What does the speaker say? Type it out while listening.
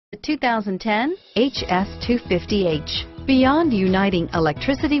The 2010 HS250H. Beyond uniting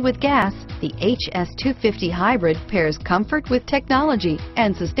electricity with gas, the HS250 Hybrid pairs comfort with technology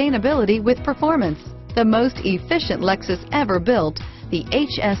and sustainability with performance. The most efficient Lexus ever built, the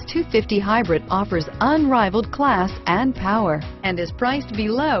HS250 Hybrid offers unrivaled class and power and is priced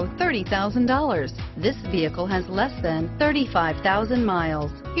below $30,000. This vehicle has less than 35,000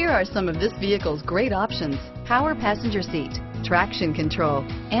 miles. Here are some of this vehicle's great options: power passenger seat, traction control,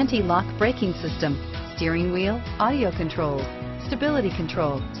 anti-lock braking system, steering wheel audio controls, stability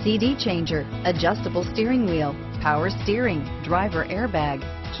control, CD changer, adjustable steering wheel, power steering, driver airbag,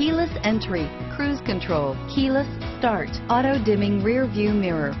 keyless entry, cruise control, keyless start, auto dimming rear view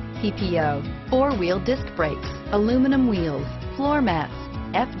mirror, PPO, four-wheel disc brakes, aluminum wheels, floor mats,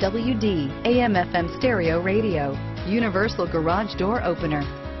 FWD, AM/FM stereo radio, universal garage door opener,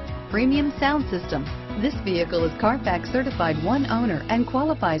 premium sound system. This vehicle is Carfax certified one owner and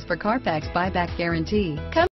qualifies for Carfax buyback guarantee. Come